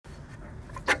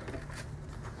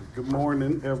Good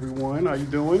morning, everyone. How you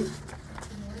doing?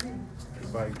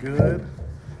 Everybody good?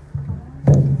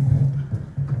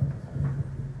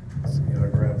 Let's see, I'll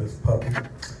grab this puppy.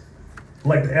 I'd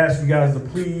like to ask you guys to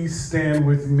please stand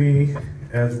with me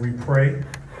as we pray.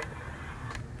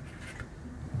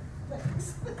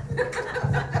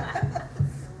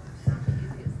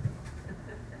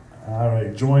 All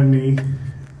right, join me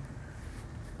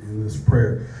in this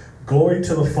prayer. Glory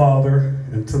to the Father,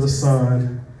 and to the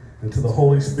Son, and to the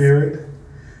Holy Spirit,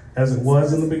 as it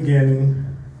was in the beginning,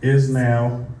 is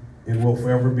now, and will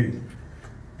forever be.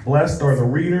 Blessed are the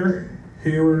reader,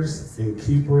 hearers, and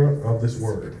keeper of this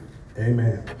word.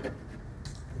 Amen.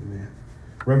 Amen.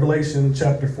 Revelation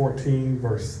chapter 14,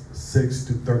 verse 6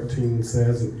 to 13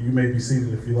 says, and you may be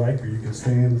seated if you like, or you can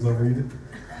stand as I read it.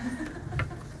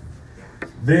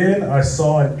 Then I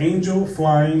saw an angel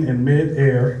flying in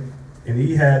mid-air, and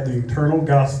he had the eternal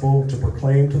gospel to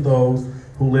proclaim to those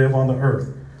who live on the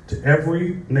earth, to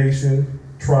every nation,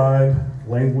 tribe,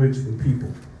 language, and people.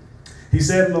 He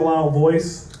said in a loud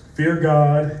voice, "Fear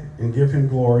God and give him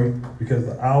glory, because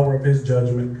the hour of his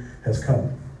judgment has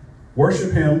come.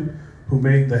 Worship him who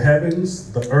made the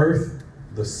heavens, the earth,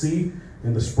 the sea,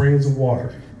 and the springs of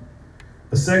water."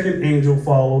 The second angel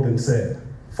followed and said,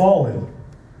 Fallen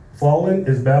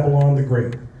is Babylon the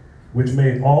Great, which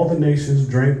made all the nations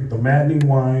drink the maddening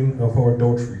wine of her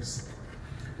adulteries.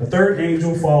 The third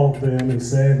angel followed them and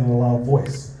said in a loud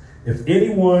voice, "If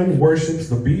anyone worships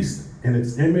the beast and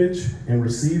its image and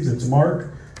receives its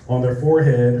mark on their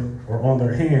forehead or on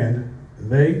their hand,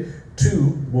 they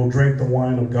too will drink the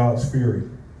wine of God's fury,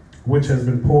 which has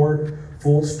been poured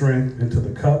full strength into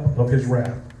the cup of his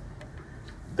wrath.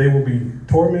 They will be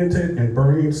tormented with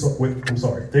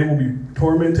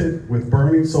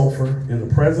burning sulfur in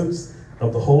the presence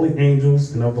of the holy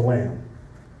angels and of the Lamb.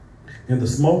 And the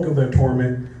smoke of their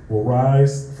torment will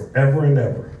rise forever and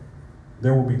ever.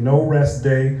 There will be no rest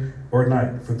day or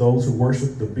night for those who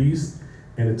worship the beast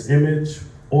and its image,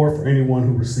 or for anyone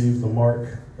who receives the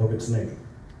mark of its name."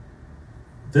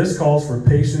 This calls for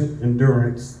patient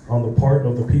endurance on the part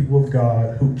of the people of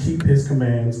God who keep his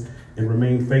commands and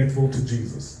remain faithful to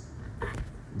Jesus.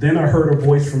 Then I heard a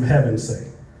voice from heaven say,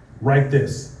 "Write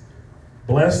this: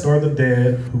 Blessed are the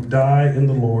dead who die in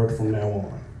the Lord from now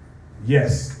on.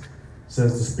 Yes,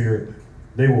 says the Spirit,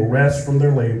 they will rest from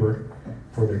their labor,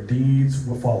 for their deeds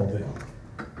will follow them."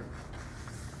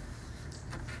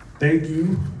 Thank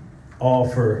you all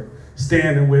for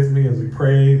standing with me as we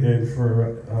prayed and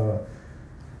for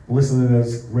listening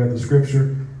as read the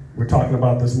scripture we're talking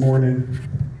about this morning.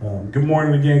 Good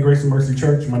morning again, Grace and Mercy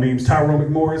Church. My name is Tyrone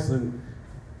McMorris, and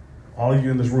all of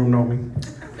you in this room know me.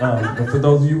 But for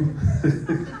those of you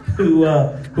who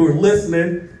are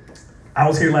listening, I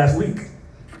was here last week.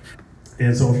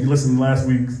 And so if you listened to last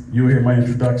week, you'll hear my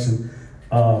introduction.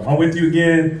 I'm with you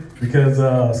again because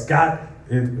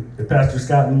Pastor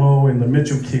Scott and Mo and the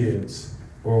Mitchell kids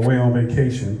are away on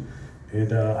vacation.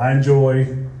 And I enjoy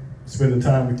spending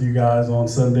time with you guys on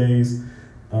Sundays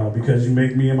because you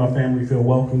make me and my family feel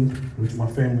welcomed, which my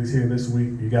family's here this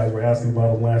week. You guys were asking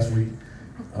about them last week.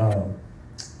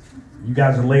 You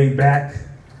guys are laid back,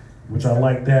 which I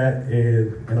like that,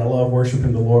 and I love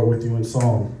worshiping the Lord with you in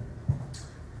song.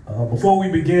 Before we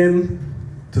begin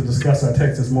to discuss our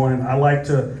text this morning, I like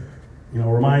to,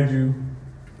 remind you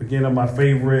again of my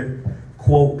favorite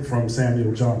quote from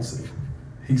Samuel Johnson.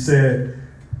 He said,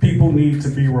 "People need to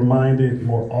be reminded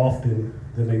more often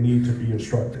than they need to be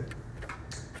instructed."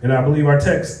 And I believe our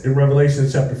text in Revelation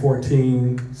chapter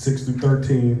 14, 6 through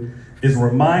 13, is a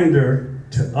reminder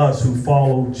to us who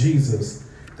follow Jesus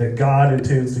that God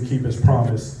intends to keep his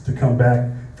promise to come back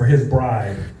for his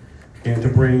bride and to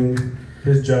bring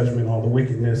his judgment on the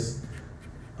wickedness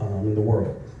in the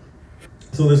world.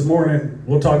 So this morning,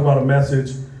 we'll talk about a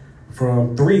message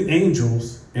from three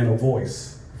angels and a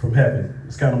voice from heaven.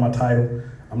 It's kind of my title.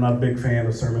 I'm not a big fan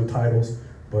of sermon titles,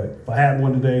 but if I had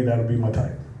one today, that would be my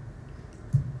title.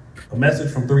 A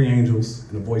message from three angels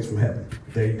and a voice from heaven.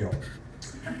 There you go.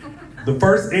 The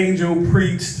first angel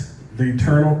preached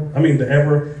the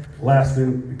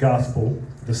everlasting gospel.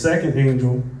 The second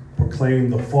angel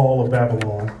proclaimed the fall of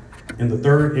Babylon. And the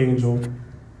third angel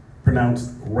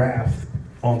pronounced wrath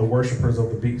on the worshipers of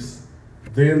the beast.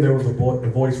 Then there was a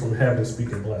voice from heaven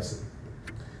speaking blessing.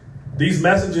 These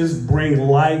messages bring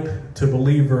light to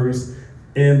believers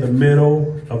in the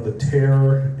middle of the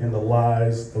terror and the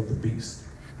lies of the beast.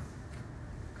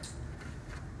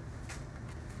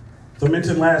 So I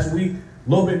mentioned last week, a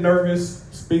little bit nervous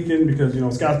speaking because,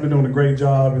 Scott's been doing a great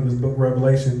job in this book of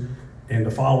Revelation, and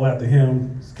to follow after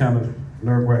him is kind of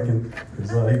nerve-wracking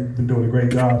because he's been doing a great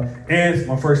job. And it's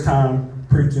my first time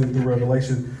preaching through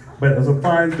Revelation. But as I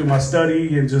find through my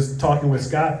study and just talking with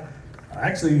Scott, I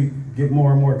actually get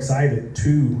more and more excited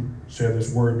to share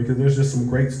this word because there's just some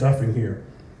great stuff in here,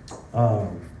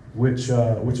 which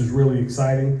is really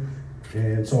exciting.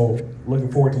 And so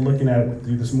looking forward to looking at it with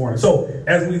you this morning. So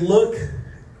as we look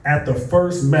at the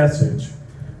first message,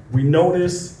 we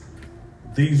notice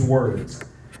these words.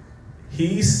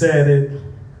 He said it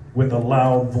with a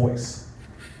loud voice.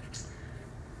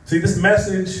 See, this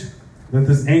message that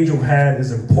this angel had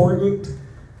is important,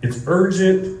 it's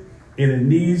urgent, and it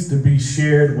needs to be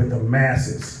shared with the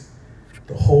masses,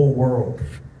 the whole world.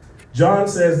 John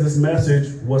says this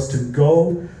message was to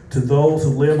go to those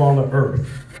who live on the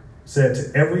earth, said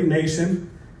to every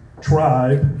nation,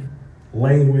 tribe,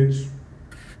 language,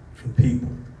 and people.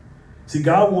 See,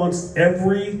 God wants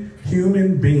every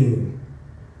human being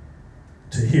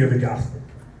to hear the gospel,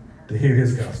 to hear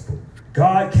his gospel.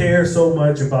 God cares so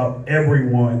much about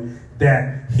everyone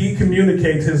that he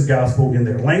communicates his gospel in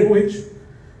their language,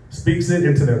 speaks it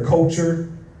into their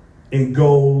culture, and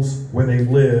goes where they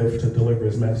live to deliver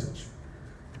his message.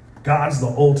 God's the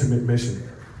ultimate missionary.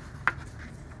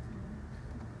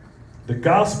 The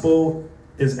gospel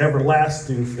is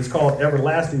everlasting. It's called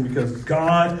everlasting because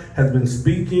God has been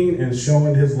speaking and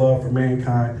showing his love for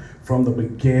mankind from the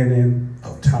beginning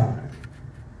of time.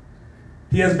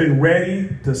 He has been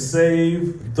ready to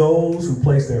save those who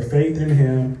place their faith in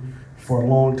him for a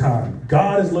long time.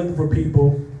 God is looking for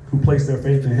people who place their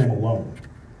faith in him alone.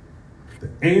 The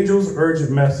angel's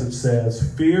urgent message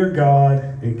says, fear God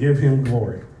and give him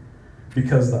glory,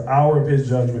 because the hour of his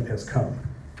judgment has come.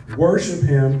 Worship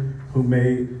him who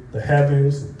made the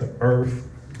heavens, the earth,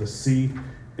 the sea,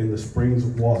 and the springs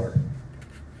of water.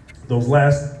 Those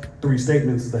last three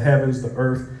statements, the heavens, the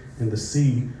earth, and the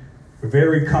sea, are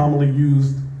very commonly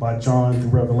used by John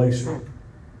through Revelation.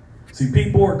 See,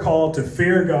 people are called to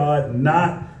fear God,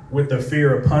 not with the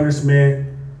fear of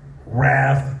punishment,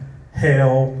 wrath,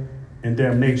 hell, and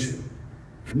damnation,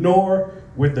 nor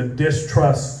with the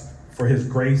distrust for his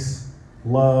grace,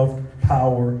 love,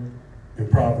 power,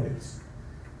 and providence.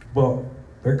 But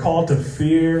they're called to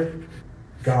fear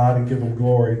God and give him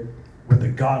glory with the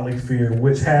godly fear,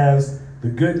 which has the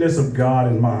goodness of God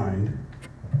in mind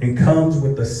and comes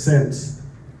with the sense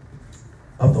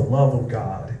of the love of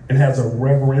God and has a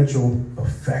reverential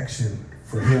affection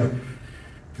for him.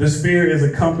 This fear is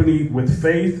accompanied with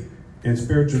faith and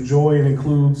spiritual joy and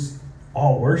includes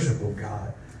all worship of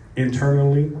God,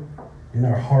 internally in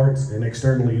our hearts and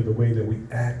externally the way that we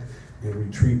act and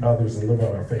we treat others and live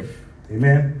out our faith.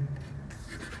 Amen?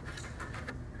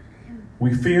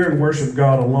 We fear and worship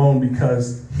God alone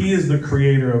because he is the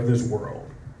creator of this world,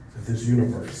 of this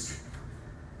universe.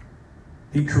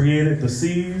 He created the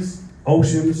seas,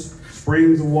 oceans,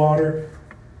 springs of water.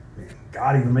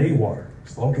 God even made water,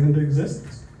 spoke it into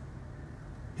existence.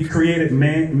 He created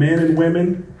men and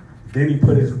women. Then he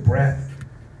put his breath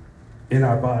in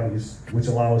our bodies, which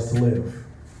allow us to live.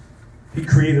 He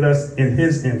created us in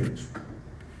his image.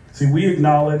 See, we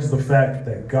acknowledge the fact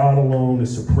that God alone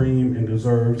is supreme and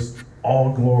deserves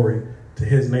all glory to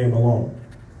his name alone.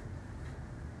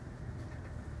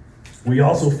 We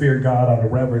also fear God out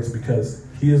of reverence because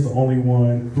he is the only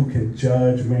one who can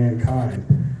judge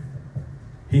mankind.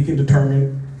 He can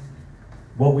determine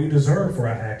what we deserve for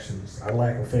our actions, our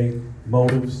lack of faith,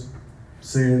 motives,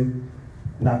 sin,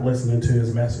 not listening to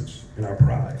his message, and our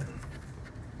pride.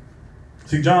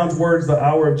 See, John's words, the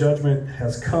hour of judgment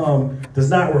has come, does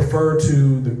not refer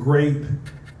to the great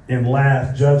and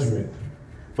last judgment,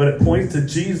 but it points to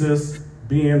Jesus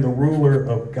being the ruler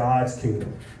of God's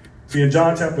kingdom. See, in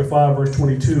John chapter 5, verse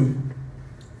 22,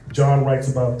 John writes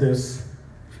about this.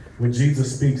 When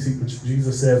Jesus speaks,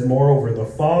 Jesus says, moreover, the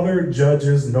Father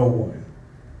judges no one,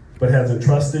 but has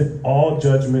entrusted all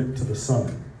judgment to the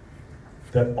Son,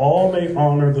 that all may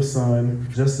honor the Son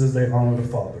just as they honor the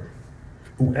Father.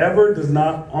 Whoever does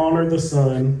not honor the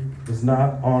Son does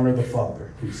not honor the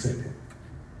Father who sent him.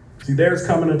 See, there's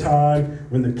coming a time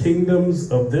when the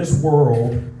kingdoms of this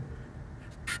world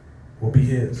will be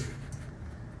his.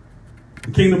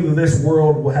 The kingdoms of this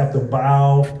world will have to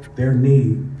bow their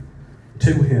knee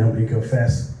to him and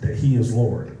confess that he is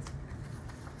Lord.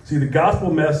 See, the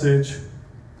gospel message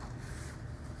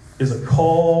is a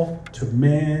call to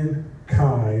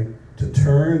mankind to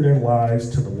turn their lives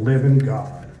to the living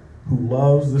God who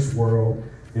loves this world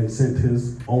and sent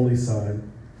his only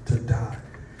Son to die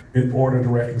in order to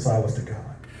reconcile us to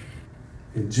God.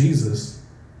 In Jesus,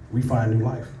 we find new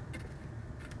life.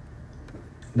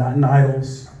 Not in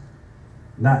idols,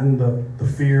 not in the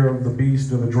fear of the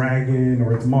beast or the dragon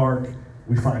or its mark.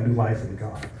 We find new life in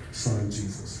God, Son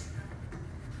Jesus.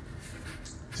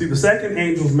 See, the second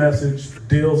angel's message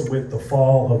deals with the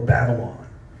fall of Babylon,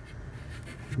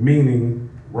 meaning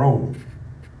Rome.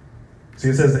 See,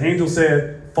 it says the angel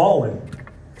said, fallen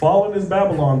is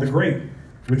Babylon the Great,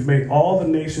 which made all the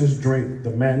nations drink the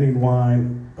maddening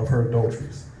wine of her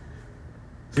adulteries.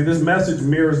 See, this message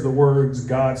mirrors the words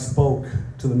God spoke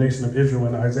to the nation of Israel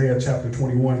in Isaiah chapter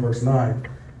 21, verse 9,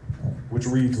 which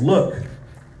reads, "Look,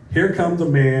 here comes a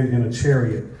man in a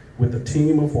chariot with a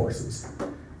team of horses."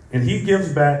 And he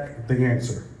gives back the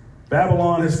answer.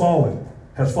 Babylon has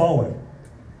fallen.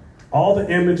 All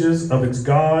the images of its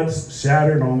gods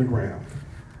shattered on the ground.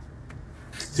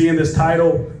 See, in this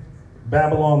title,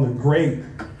 Babylon the Great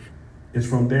is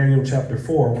from Daniel chapter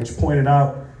 4, which pointed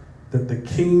out that the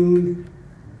king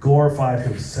glorified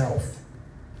himself.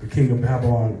 The king of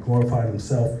Babylon glorified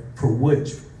himself, for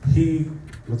which he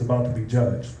was about to be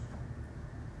judged.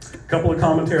 A couple of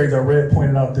commentaries I read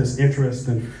pointed out this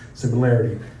interesting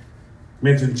similarity.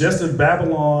 Mentioned just as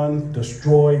Babylon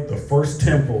destroyed the first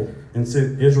temple and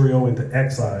sent Israel into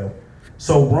exile,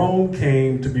 so Rome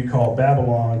came to be called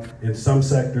Babylon in some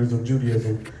sectors of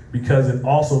Judaism because it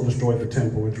also destroyed the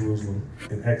temple in Jerusalem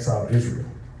and exiled Israel.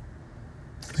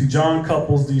 See, John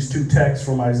couples these two texts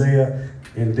from Isaiah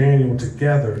and Daniel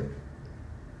together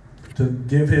to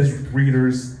give his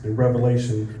readers in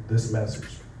Revelation this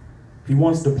message. He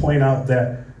wants to point out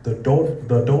that the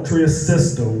adulterous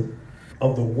system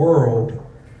of the world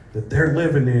that they're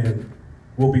living in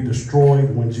will be destroyed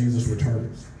when Jesus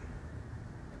returns.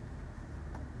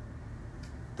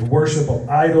 The worship of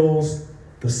idols,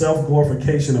 the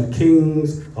self-glorification of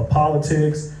kings, of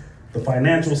politics, the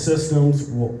financial systems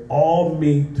will all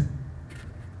meet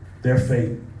their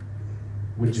fate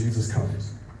when Jesus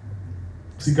comes.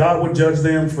 See, God would judge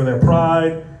them for their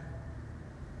pride,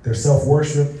 their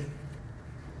self-worship,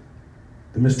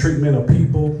 the mistreatment of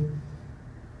people.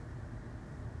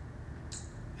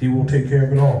 He will take care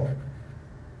of it all.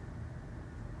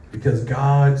 Because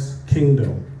God's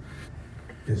kingdom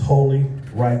is holy,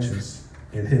 righteous,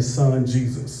 and his son,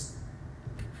 Jesus,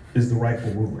 is the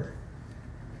rightful ruler.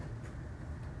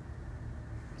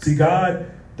 See, God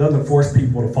doesn't force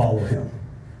people to follow him,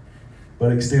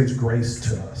 but extends grace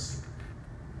to us.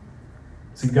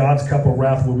 See, God's cup of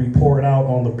wrath will be poured out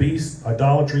on the beast,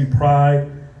 idolatry, pride,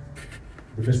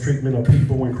 the mistreatment of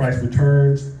people when Christ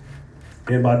returns.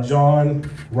 And by John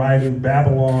writing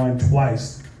Babylon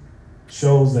twice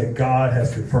shows that God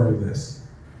has confirmed this.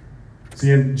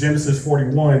 See, in Genesis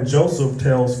 41, Joseph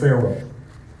tells Pharaoh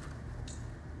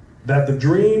that the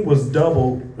dream was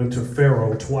doubled into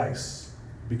Pharaoh twice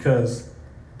because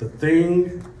the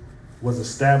thing was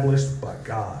established by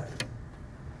God.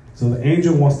 So the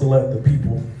angel wants to let the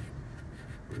people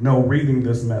know, reading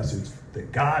this message,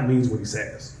 that God means what he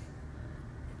says.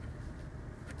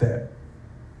 That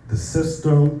the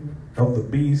system of the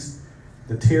beast,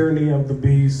 the tyranny of the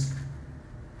beast,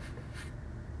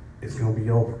 is going to be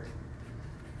over.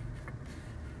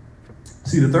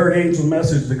 See, the third angel's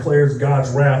message declares God's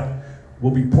wrath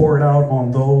will be poured out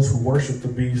on those who worship the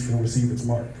beast and receive its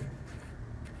mark.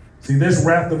 See, this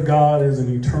wrath of God is an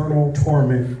eternal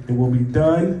torment and will be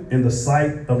done in the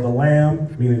sight of the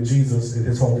Lamb, meaning Jesus and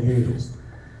his holy angels.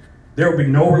 There will be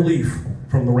no relief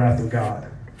from the wrath of God.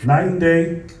 Night and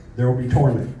day, there will be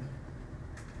torment.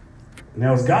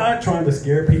 Now, is God trying to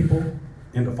scare people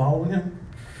into following him?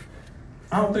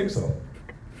 I don't think so.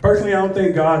 Personally, I don't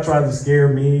think God tries to scare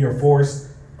me or force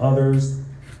others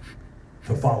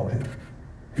to follow him.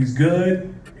 He's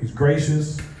good, he's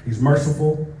gracious, he's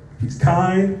merciful, he's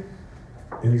kind,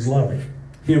 and he's loving.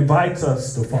 He invites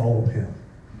us to follow him.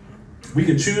 We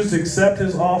can choose to accept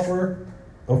his offer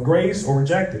of grace or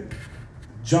reject it.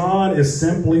 John is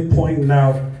simply pointing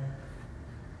out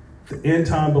the end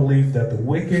time belief that the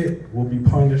wicked will be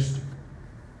punished,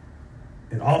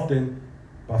 and often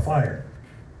by fire.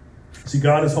 See,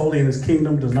 God is holy and his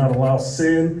kingdom does not allow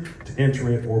sin to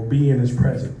enter it or be in his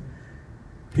presence.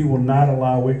 He will not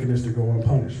allow wickedness to go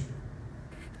unpunished.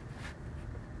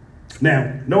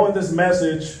 Now, knowing this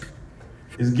message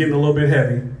is getting a little bit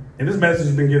heavy, and this message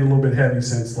has been getting a little bit heavy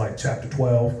since like chapter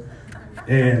 12,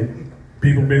 and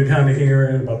people have been kind of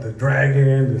hearing about the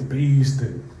dragon, the beast,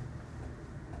 and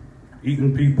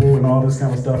eating people and all this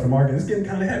kind of stuff in market. It's getting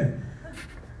kind of heavy.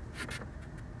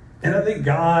 And I think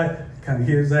God kind of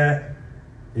hears that,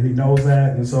 and he knows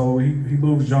that, and so he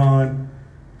moves John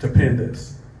to pen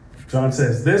this. John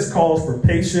says, "This calls for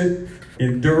patient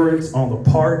endurance on the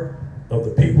part of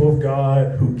the people of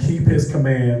God who keep his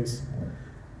commands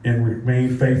and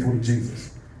remain faithful to Jesus."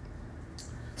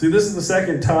 See, this is the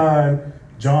second time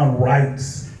John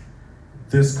writes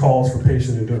this calls for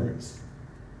patient endurance.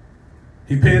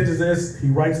 He pens this, he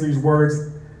writes these words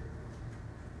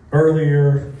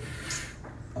earlier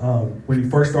when he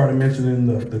first started mentioning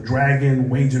the dragon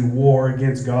waging war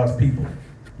against God's people.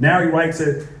 Now he writes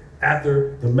it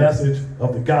after the message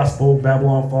of the gospel,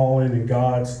 Babylon falling, and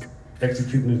God's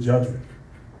executing his judgment.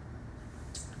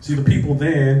 See, the people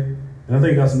then, and I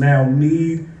think us now,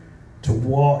 need to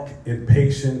walk in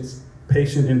patience,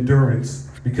 patient endurance,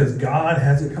 because God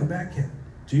hasn't come back yet.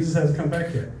 Jesus hasn't come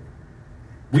back yet.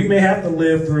 We may have to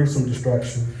live through some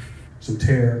destruction, some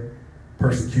terror,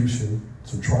 persecution,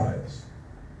 some trials.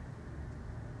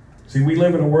 See, we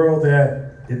live in a world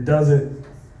that it doesn't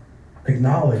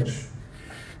acknowledge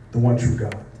the one true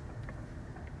God.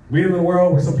 We live in a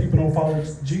world where some people don't follow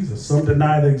Jesus. Some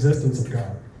deny the existence of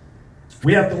God.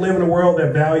 We have to live in a world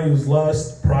that values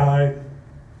lust, pride,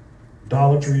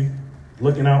 idolatry,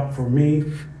 looking out for me,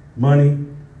 money,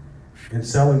 and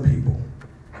selling people.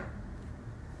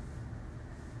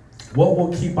 What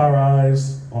will keep our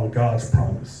eyes on God's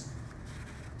promise?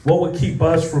 What will keep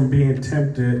us from being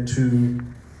tempted to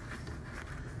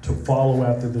follow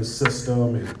after this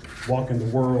system and walk in the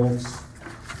world's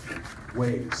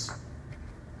ways?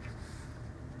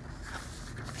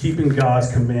 Keeping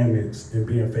God's commandments and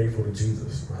being faithful to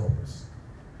Jesus will help us.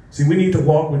 See, we need to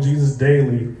walk with Jesus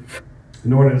daily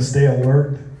in order to stay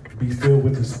alert, be filled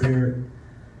with the Spirit,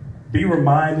 be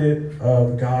reminded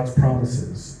of God's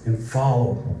promises, and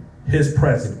follow his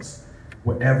presence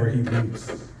wherever he leads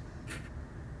us.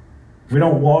 We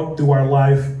don't walk through our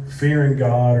life fearing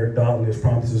God or doubting his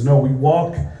promises. No, we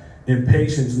walk in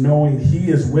patience knowing he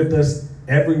is with us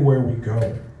everywhere we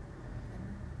go.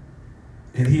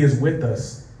 And he is with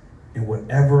us in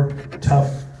whatever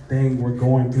tough thing we're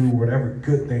going through, whatever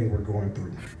good thing we're going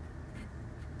through.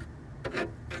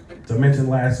 As I mentioned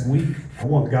last week, I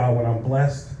want God when I'm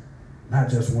blessed, not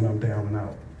just when I'm down and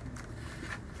out.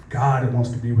 God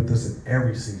wants to be with us in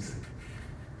every season.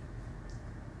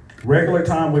 Regular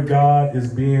time with God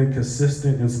is being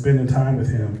consistent and spending time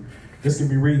with him. This can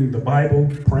be reading the Bible,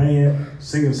 praying,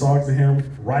 singing songs to him,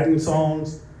 writing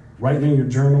songs, writing in your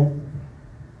journal,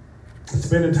 and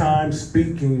spending time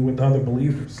speaking with other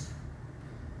believers.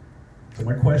 So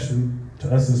my question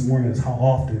to us this morning is, how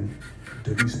often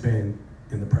do we spend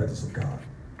in the presence of God?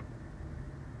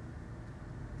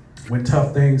 When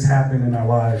tough things happen in our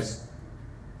lives,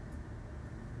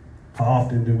 how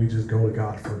often do we just go to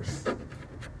God first?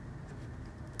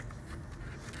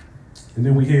 And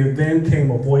then we hear, then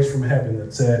came a voice from heaven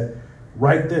that said,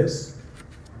 write this,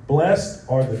 blessed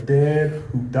are the dead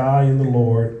who die in the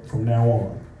Lord from now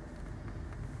on.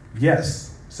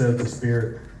 Yes, says the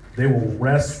Spirit, they will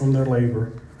rest from their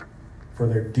labor, for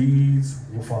their deeds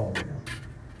will follow them.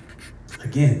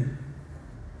 Again,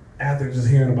 after just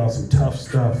hearing about some tough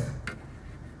stuff,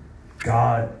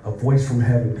 God, a voice from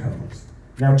heaven comes.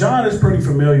 Now, John is pretty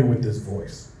familiar with this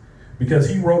voice because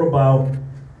he wrote about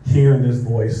hearing this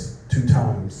voice 2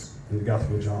 times in the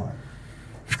Gospel of John.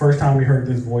 The first time he heard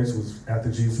this voice was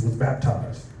after Jesus was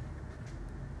baptized.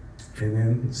 And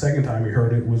then the second time he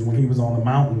heard it was when he was on the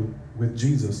mountain with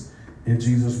Jesus and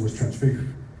Jesus was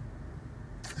transfigured.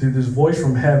 See, this voice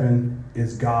from heaven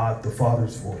is God the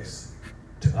Father's voice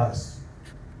to us.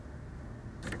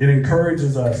 It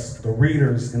encourages us, the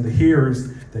readers and the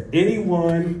hearers, that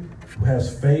anyone who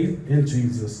has faith in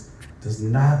Jesus does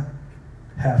not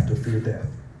have to fear death.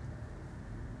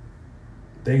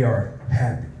 They are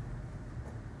happy.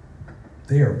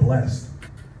 They are blessed.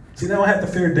 See, they don't have to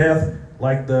fear death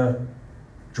like the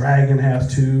dragon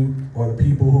has to, or the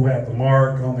people who have the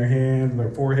mark on their hands and their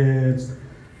foreheads.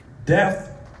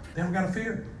 Death, they don't got to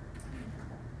fear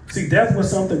it. See, death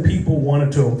was something people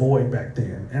wanted to avoid back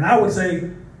then. And I would say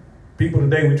people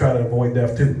today, we try to avoid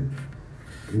death too.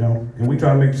 You know, and we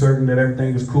try to make certain that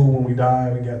everything is cool when we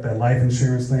die. We got that life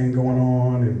insurance thing going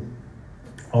on and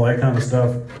all that kind of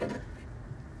stuff.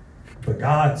 But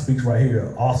God speaks right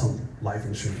here, awesome life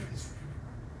insurance.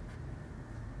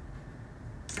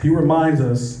 He reminds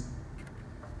us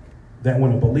that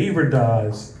when a believer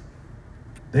dies,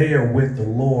 they are with the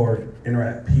Lord and are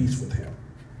at peace with him.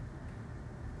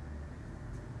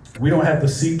 We don't have to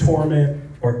see torment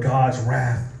or God's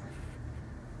wrath.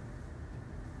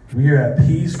 We are at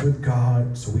peace with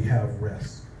God, so we have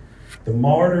rest. The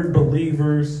martyred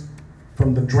believers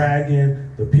from the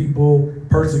dragon, the people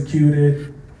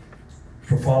persecuted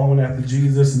for following after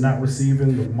Jesus and not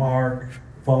receiving the mark,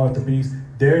 following after the beast,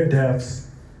 their deaths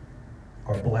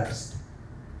are blessed.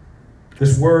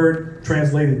 This word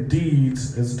translated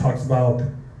deeds, as it talks about,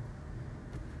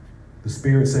 the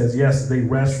Spirit says, yes, they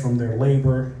rest from their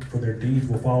labor, for their deeds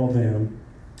will follow them.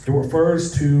 It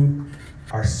refers to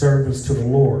our service to the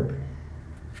Lord.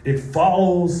 It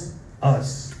follows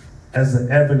us as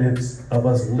the evidence of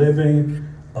us living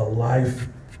a life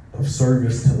of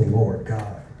service to the Lord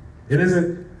God. It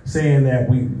isn't saying that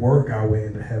we work our way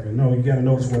into heaven. No, you got to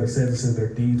notice what it says. It says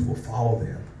their deeds will follow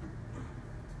them.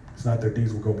 It's not their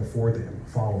deeds will go before them,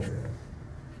 follow them.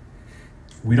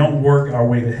 We don't work our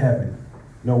way to heaven.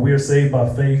 No, we are saved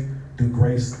by faith through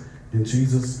grace in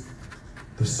Jesus.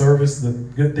 The service, the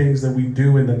good things that we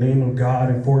do in the name of God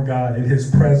and for God in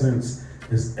his presence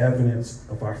is evidence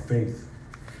of our faith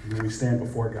when we stand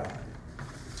before God.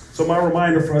 So my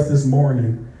reminder for us this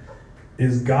morning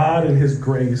is God in his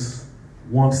grace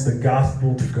wants the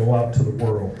gospel to go out to the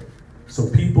world so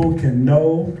people can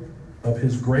know of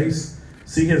his grace,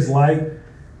 see his light,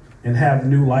 and have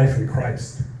new life in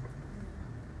Christ.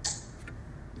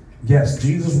 Yes,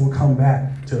 Jesus will come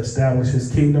back to establish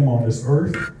his kingdom on this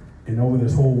earth and over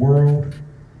this whole world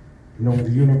and over the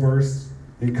universe,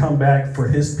 and come back for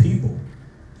his people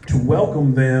to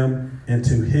welcome them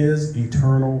into his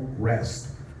eternal rest.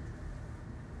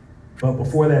 But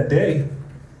before that day,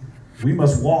 we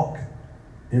must walk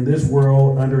in this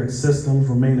world under its systems,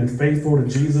 remaining faithful to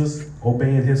Jesus,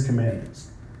 obeying his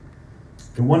commandments.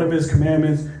 And one of his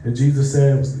commandments that Jesus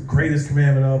said was the greatest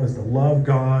commandment of is to love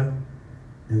God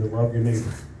and to love your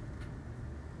neighbor.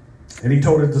 And he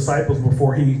told his disciples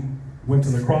before he went to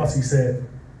the cross, he said,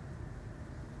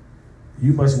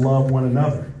 you must love one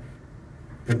another.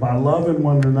 And by loving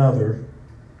one another,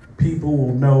 people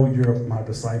will know you're my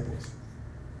disciples.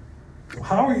 So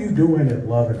how are you doing at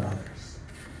loving others?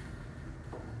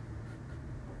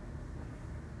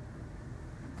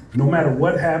 No matter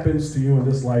what happens to you in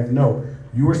this life, know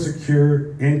you are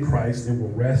secure in Christ and will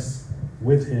rest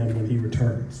with him when he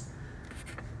returns.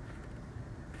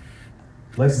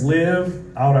 Let's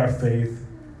live out our faith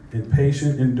in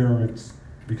patient endurance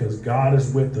because God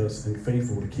is with us and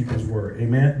faithful to keep his word.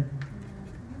 Amen?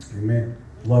 Amen.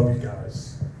 Love you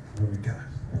guys. Love you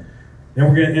guys. Then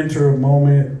we're going to enter a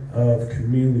moment of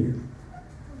communion.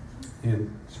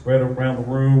 And spread around the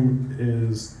room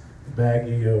is a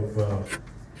baggie of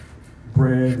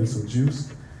bread and some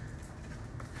juice.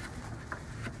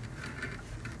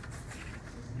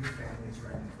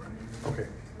 Okay.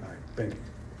 All right. Thank you.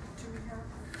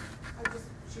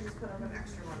 She just put up an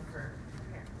extra one for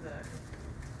the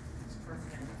first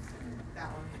hand.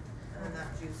 That one. And then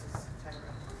that juice is tighter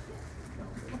up.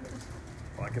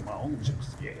 I get my own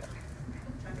juice. Yeah.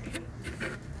 Okay.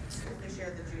 We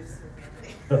share the juice with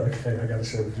family. Okay, I got to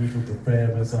share the juice with the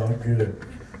fam. That's all good.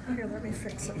 Here, let me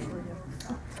fix it for you.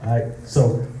 All right.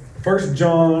 So 1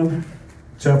 John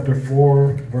chapter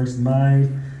 4, verse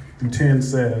 9 through 10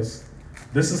 says,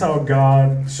 this is how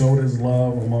God showed his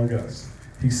love among us.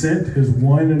 He sent his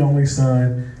one and only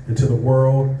Son into the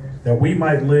world that we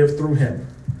might live through him.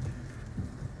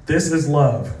 This is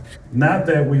love. Not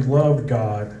that we loved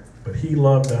God, but he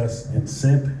loved us and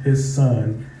sent his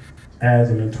Son as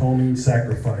an atoning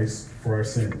sacrifice for our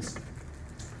sins.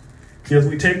 See, as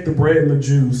we take the bread and the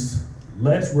juice,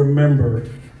 let's remember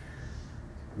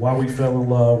why we fell in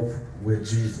love with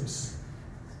Jesus.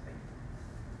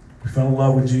 We fell in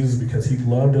love with Jesus because he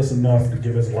loved us enough to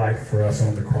give his life for us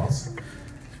on the cross.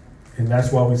 And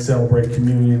that's why we celebrate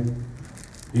communion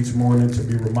each morning, to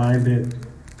be reminded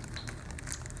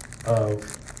of,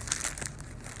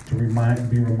 be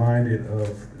reminded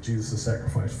of Jesus'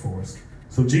 sacrifice for us.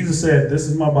 So Jesus said, this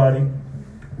is my body,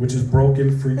 which is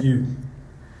broken for you.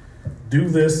 Do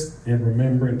this in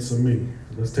remembrance of me.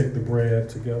 Let's take the bread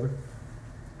together.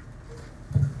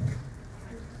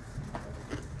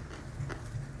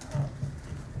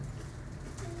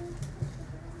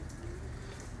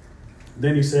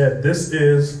 Then he said, this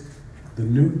is the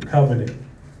new covenant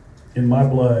in my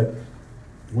blood.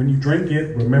 When you drink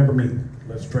it, remember me.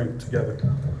 Let's drink together.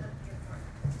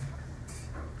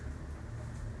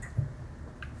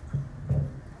 All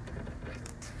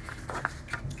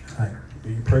right. Do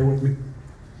you pray with me?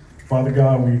 Father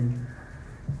God,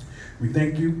 we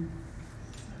thank you.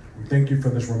 We thank you for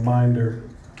this reminder,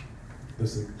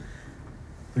 this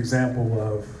example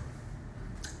of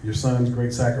your Son's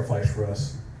great sacrifice for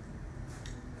us.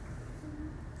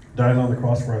 Died on the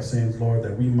cross for our sins, Lord,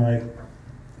 that we might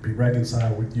be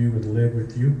reconciled with you and live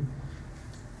with you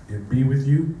and be with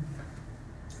you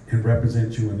and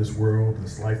represent you in this world,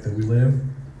 this life that we live.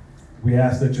 We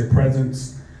ask that your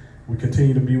presence would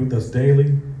continue to be with us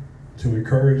daily, to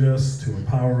encourage us, to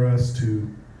empower us,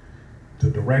 to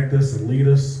direct us and lead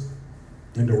us,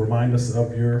 and to remind us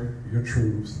of your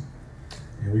truths.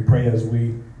 And we pray as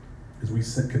we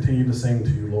continue to sing to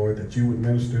you, Lord, that you would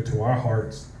minister to our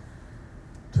hearts,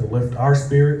 to lift our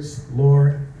spirits,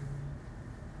 Lord,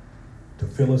 to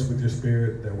fill us with your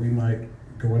spirit, that we might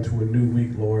go into a new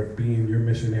week, Lord, being your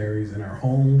missionaries in our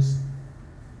homes,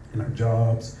 in our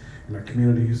jobs, in our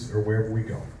communities, or wherever we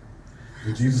go.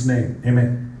 In Jesus' name,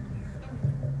 amen.